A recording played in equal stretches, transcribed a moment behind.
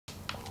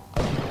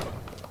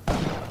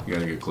You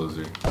gotta get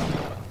closer.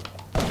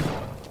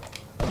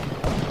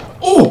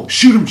 Oh!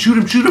 Shoot him! Shoot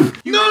him! Shoot him!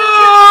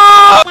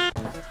 No!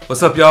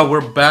 What's up, y'all? We're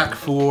back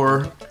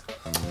for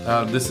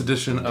this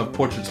edition of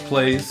Portraits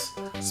Plays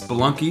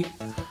Spelunky.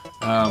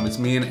 It's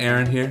me and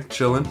Aaron here,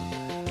 chilling.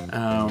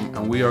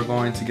 And we are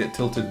going to get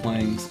tilted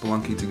playing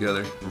Spelunky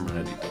together. I'm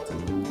ready.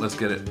 Let's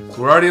get it.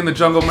 So we're already in the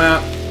jungle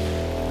map.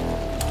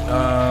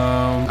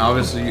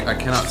 Obviously, I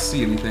cannot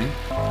see anything.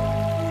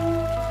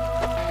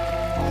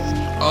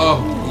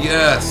 Oh,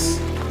 yes!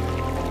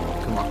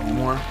 Come on, one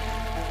more.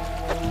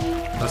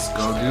 Let's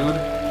go, dude.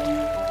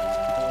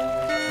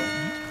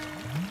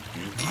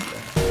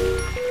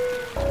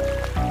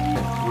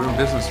 We're in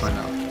business right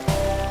now.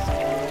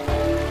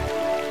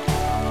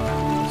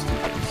 Let's do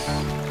this.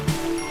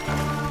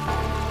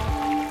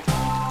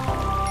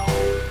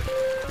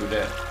 Who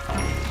that?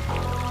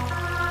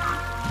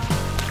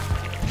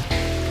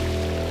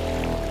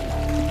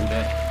 Who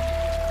that?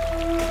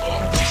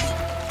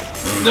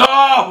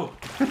 No!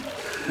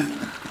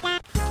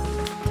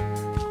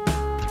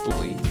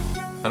 Holy.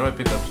 How do I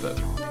pick up stuff?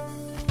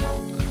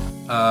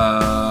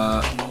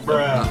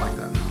 Bruh. Not like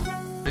that.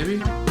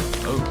 Maybe?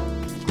 Oh.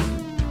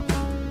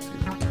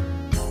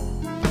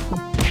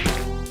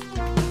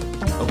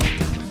 Oh,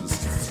 this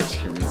is such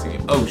a amazing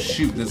game. Oh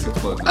shoot, this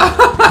explodes.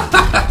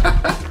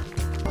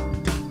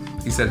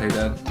 He said, hey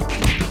dad.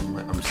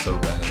 I'm so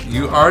bad.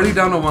 You already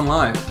down to 1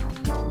 life.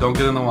 Don't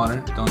get in the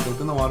water. Don't jump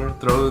in the water.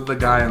 Throw the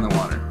guy in the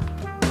water.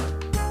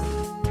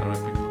 How do I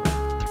pick him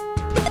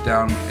up?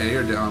 Down A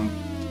or down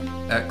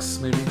X,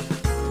 maybe?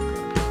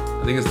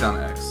 I think it's down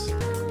X.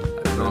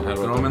 Throw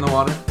him in the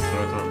water. How do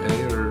I throw him? A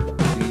or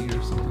B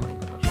or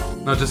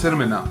something. No, just hit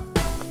him in now.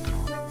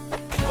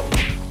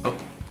 Oh.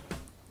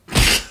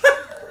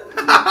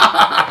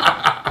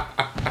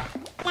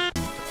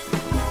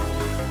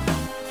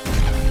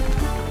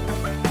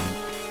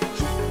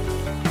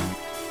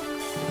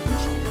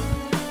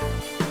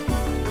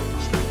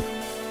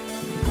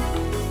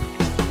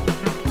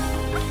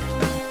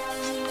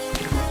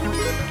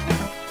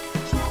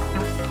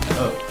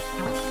 Oh.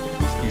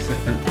 He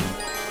said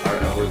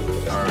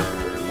our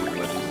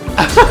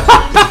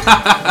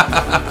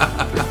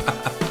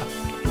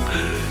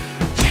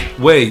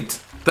Wait.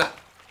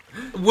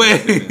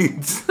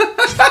 Wait.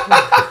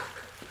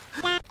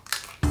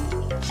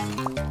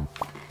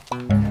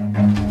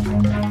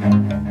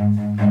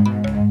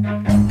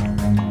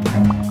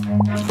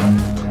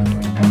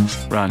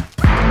 Run.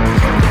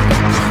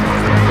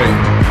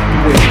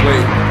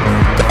 Wait.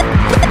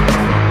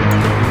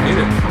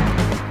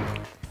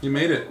 You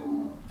made it.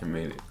 I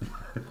made it.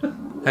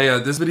 Hey,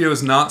 this video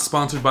is not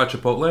sponsored by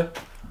Chipotle.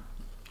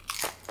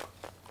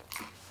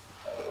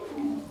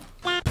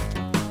 Can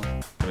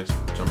I just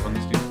jump on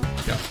this dude?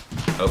 Yeah.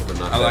 Oh, but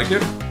not I like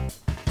it.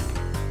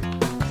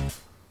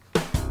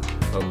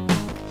 Oh.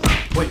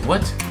 Wait,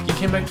 what? He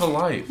came back to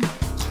life.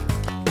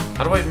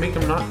 How do I make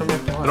him not come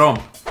back to life? Throw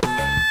him.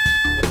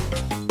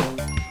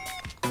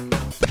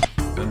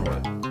 Then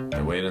what?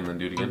 I wait and then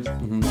do it again?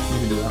 Mm-hmm. You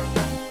can do that.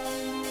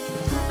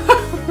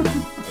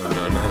 Oh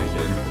no, not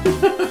again.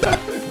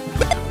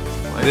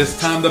 This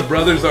time the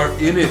brothers are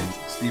in it,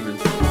 Steven.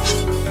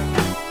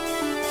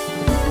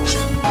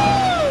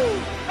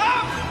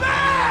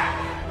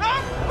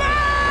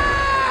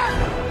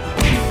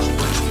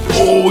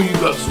 Oh, you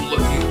got so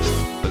lucky.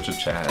 Such a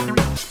Chad.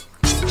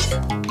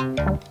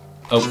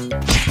 Oh,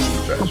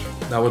 trash.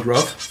 That was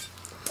rough.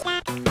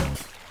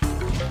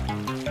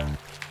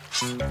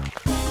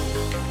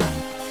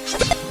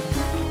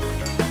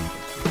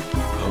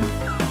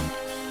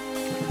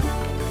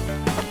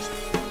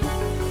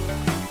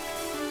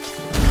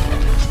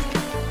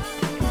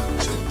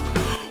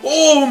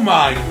 Oh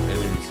my!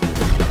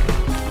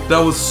 That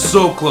was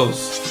so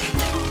close.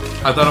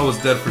 I thought I was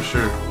dead for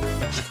sure.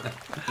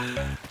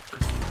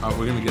 Alright,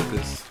 we're gonna get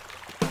this.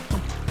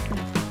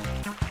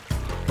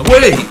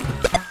 Wait!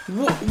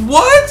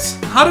 What?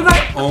 How did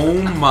I?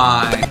 Oh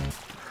my.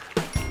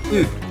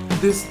 Dude,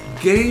 this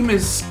game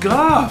is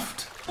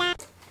scuffed.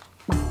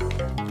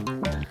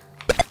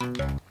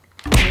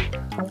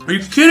 Are you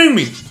kidding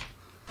me?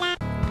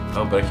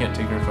 Oh, but I can't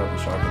take her if I have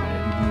the shotgun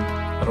here.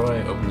 How do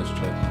I open this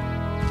chest?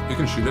 You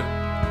can shoot it.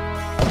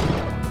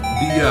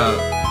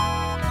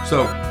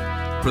 So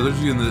for those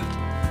of you in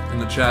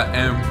the chat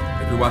and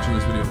if you're watching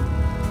this video,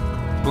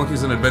 Spelunky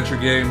is an adventure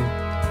game.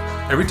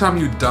 Every time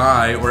you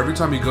die or every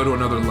time you go to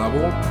another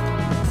level,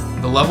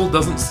 the level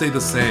doesn't stay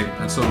the same,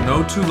 and so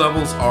no 2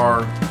 levels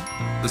are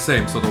the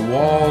same. So the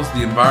walls,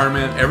 the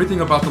environment,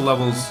 everything about the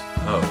levels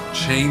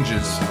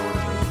changes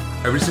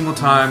every single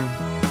time.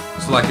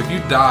 So like if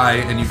you die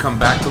and you come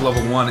back to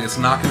level 1, it's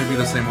not going to be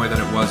the same way that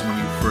it was when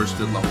you first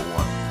did level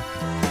 1.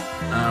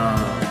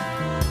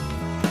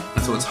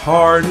 And so it's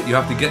hard. You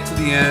have to get to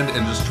the end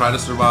and just try to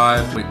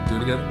survive. Wait, do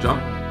it again.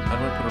 Jump. How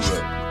do I put a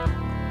rope?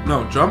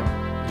 No, jump.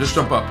 Just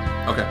jump up.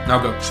 Okay, now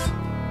go.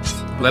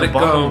 Let it go.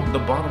 go. The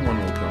bottom one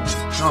will come.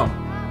 Oh.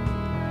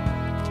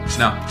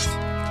 Now.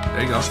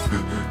 There you go.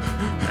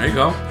 There you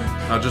go.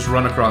 Now just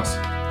run across.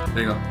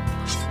 There you go.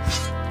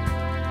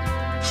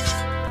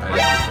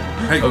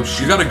 Hey, oh,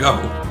 you gotta go.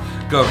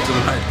 Go to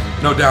the right.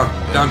 No, down.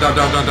 Down, down,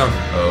 down, down, down.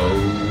 Oh.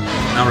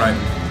 Now right.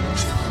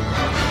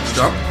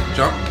 Jump,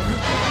 jump.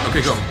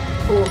 Okay, go.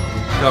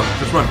 Go,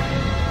 just run.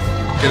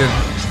 Get in.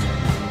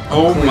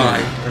 Oh Clean. my.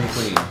 I'm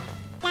clean.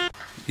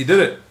 He did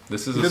it.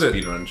 This is He a did it.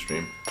 speedrun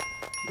stream.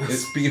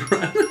 Speed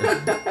run.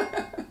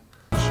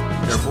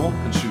 Careful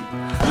and shoot.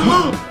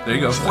 There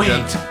you go. Wait.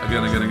 Again.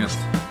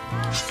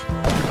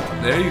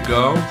 There you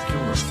go.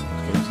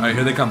 Alright,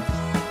 here they come.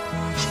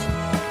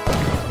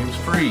 Game's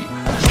free.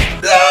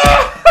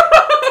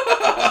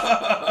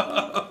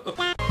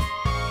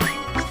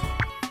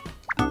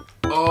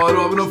 Oh, I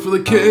don't have enough for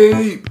the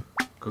cape.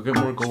 Go get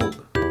more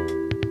gold.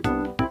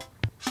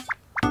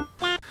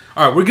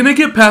 Alright, we're gonna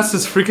get past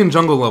this freaking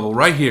jungle level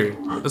right here.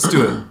 Let's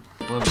do it.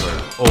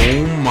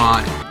 Oh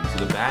my. You see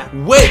the bat?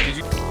 Wait! Did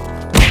you...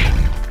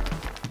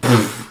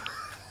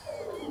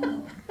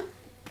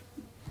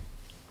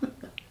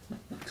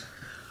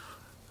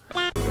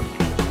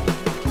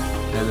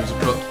 Yeah, there's a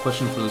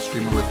question for the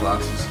streamer with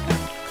glasses.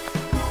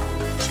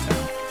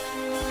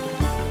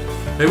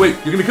 Hey, wait!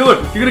 You're gonna kill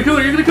her! You're gonna kill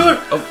her! You're gonna kill her!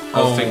 Oh,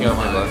 I was taking out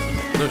my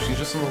glasses. No, she's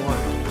just in the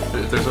water.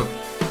 There's a...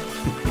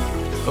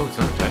 Oh, it's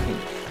not attacking.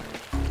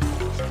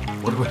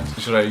 What do I...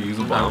 Should I use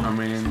a bomb? I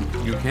mean,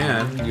 you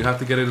can. You have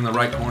to get it in the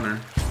right corner.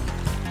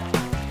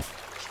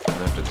 I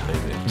have to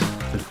time it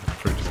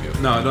for it to be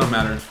okay. No, it doesn't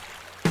matter.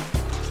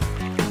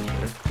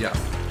 Yeah.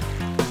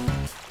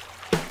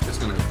 It's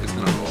gonna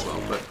roll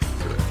well, but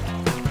do it.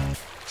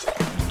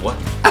 What?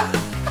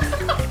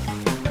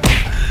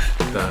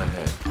 The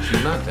heck?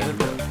 She's not dead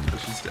though. But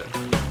she's dead.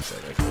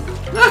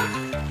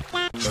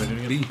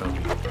 B.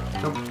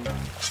 Jump.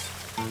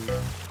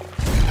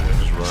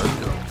 Just run.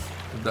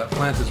 That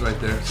plant is right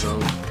there, so...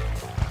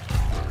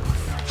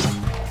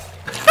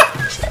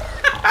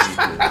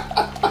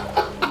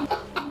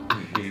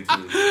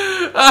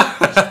 I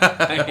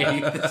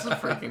hate this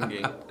freaking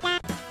game.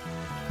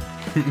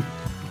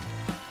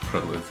 Bro,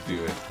 let's do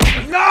it.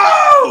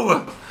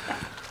 No!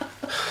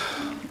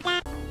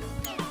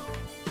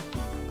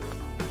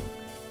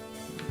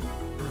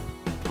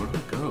 Where do I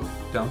go?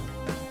 Down.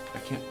 I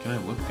can't. Can I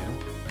look down?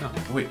 No.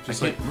 Oh, wait,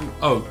 Just I like... can't move.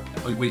 Oh,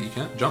 wait, you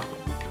can't? Jump.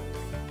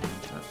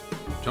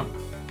 Jump.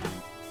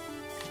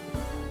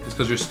 It's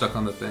because you're stuck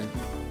on the thing.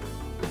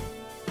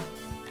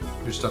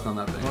 You're stuck on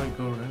that thing. How do I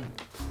go around?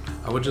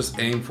 I would just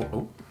aim for...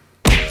 Oh.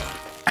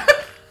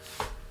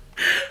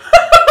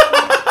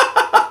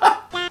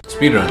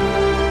 Speedrun.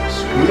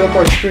 Speed up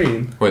our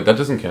stream. Wait, that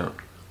doesn't count.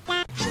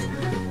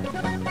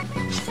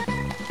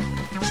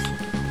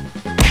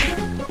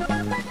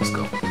 Let's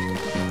go.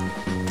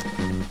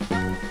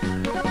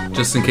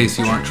 Just in case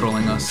you aren't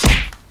trolling us.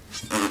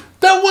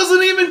 That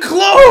wasn't even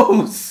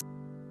close!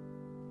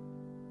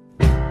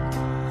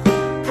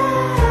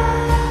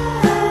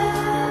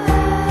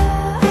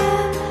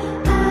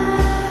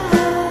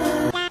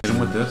 Hit him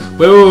with this.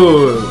 Wait.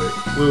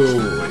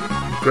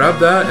 Grab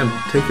that and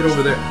take it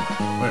over there.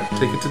 Where?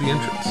 Take it to the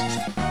entrance.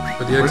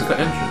 But the Where's exit. the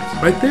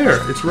entrance? Right there.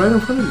 It's right in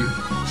front of you.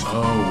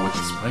 Oh, with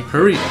the spike.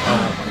 Hurry. Oh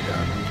my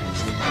god.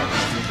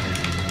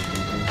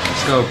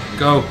 Let's go.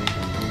 Go.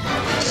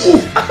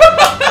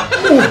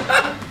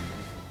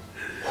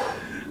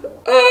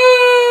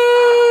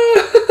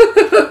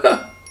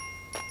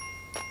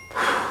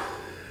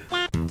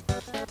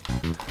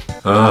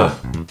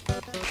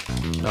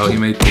 Oh, you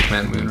made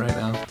Pigman Moon right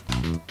now.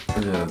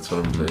 Yeah, that's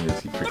what I'm saying. Is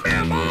he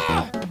freaking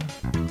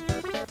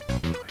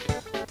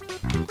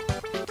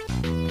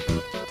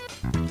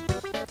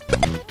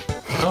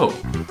Oh.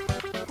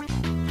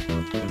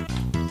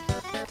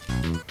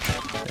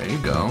 There you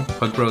go.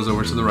 Pug Bros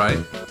over to the right.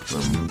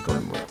 I'm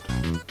going left.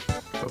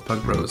 But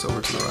Pug Bros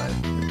over to the right.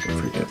 I can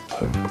forget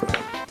Pug Bro.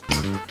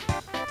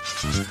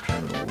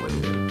 Trying to lay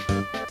it.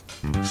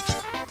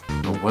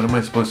 Oh, what am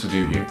I supposed to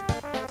do here?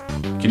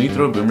 Can you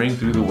throw a boomerang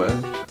through the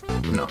web?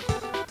 No.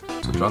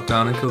 So drop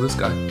down and kill this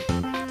guy.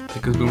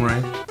 Take his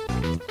boomerang.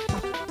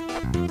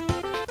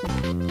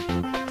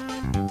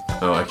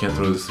 Oh, I can't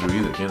throw this through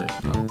either, can I?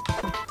 No.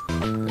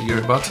 You're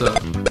about to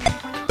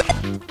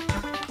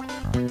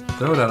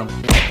throw it at him.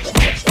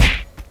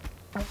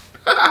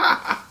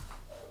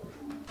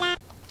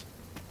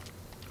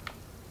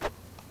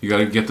 You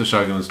gotta get the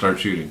shotgun and start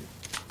shooting.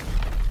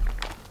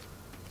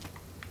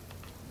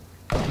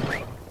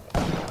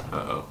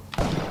 Uh-oh.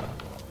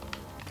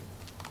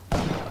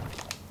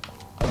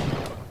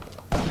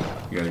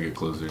 You gotta get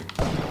closer.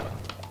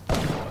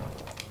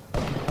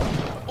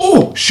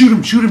 Oh! Shoot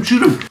him! Shoot him!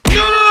 Shoot him!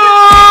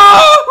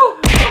 No!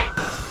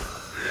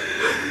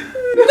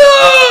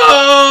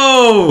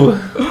 No!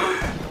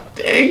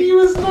 Dang, he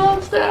was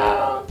knocked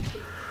out!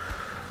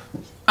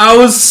 I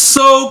was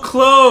so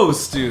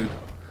close, dude.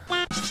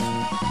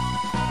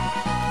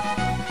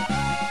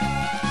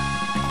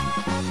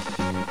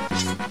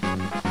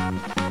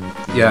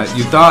 Yeah,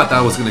 you thought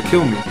that was gonna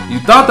kill me. You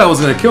thought that was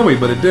gonna kill me,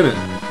 but it didn't.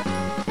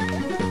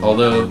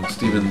 Although,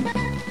 Steven,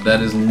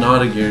 that is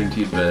not a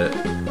guaranteed bet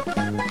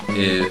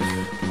if...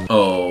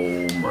 Oh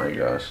my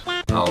gosh.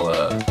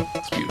 I'll,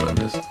 speedrun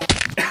this.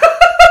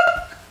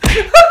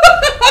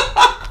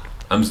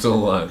 I'm still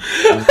alive.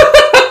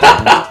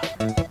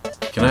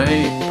 Can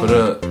I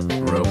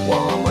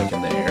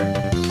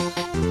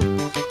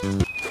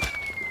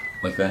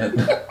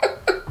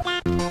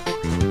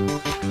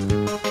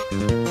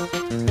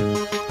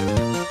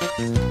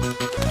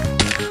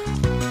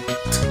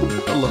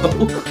Hello?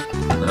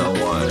 Now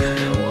watch.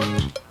 Now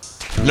watch.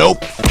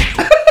 Nope.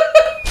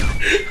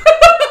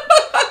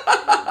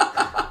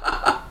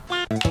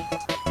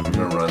 I'm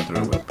gonna run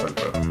through it with Pug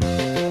Bro.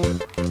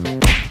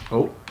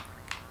 Oh.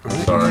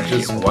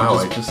 Alright, Sorry. Wow,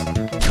 I just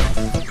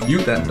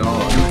mute that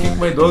dog. You kicked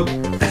my dog. My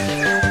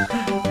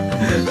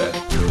bad.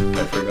 I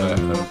forgot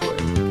how to play.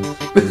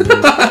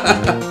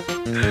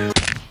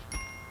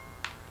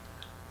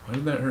 Why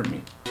did that hurt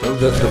me?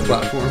 The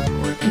platform.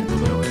 Oh, I can't go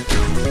that way.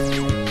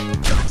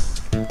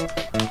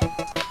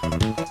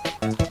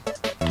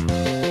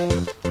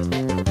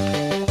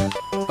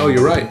 Oh,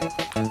 you're right.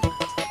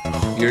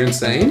 You're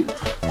insane?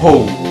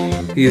 Holy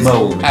He is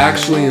moly.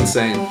 actually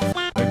insane.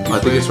 I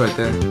think it's right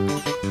there.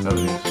 Oh, it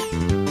is.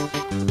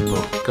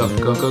 Go, go,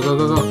 go, go,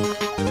 go, go.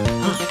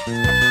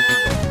 Yeah,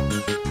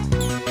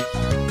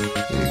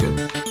 you're good.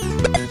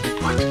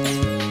 What?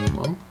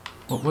 Well,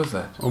 What was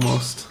that?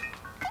 almost.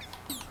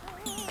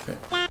 Okay.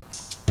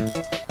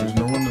 There's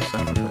no one to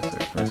sacrifice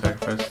there. Can I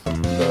sacrifice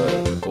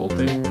the gold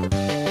thing?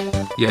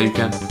 Yeah, you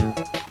can.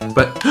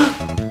 But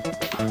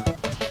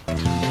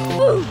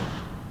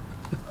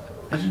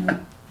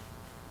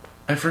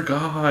I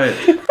forgot.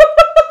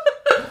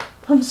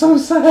 I'm so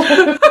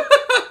sad.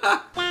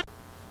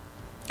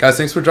 guys,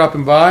 thanks for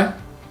dropping by.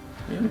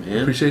 Yeah,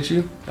 man. Appreciate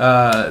you.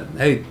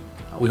 Hey,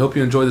 we hope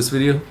you enjoy this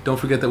video. Don't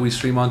forget that we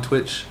stream on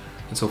Twitch,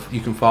 and so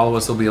you can follow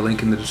us. There'll be a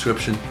link in the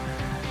description.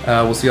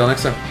 We'll see y'all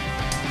next time.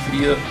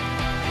 See ya.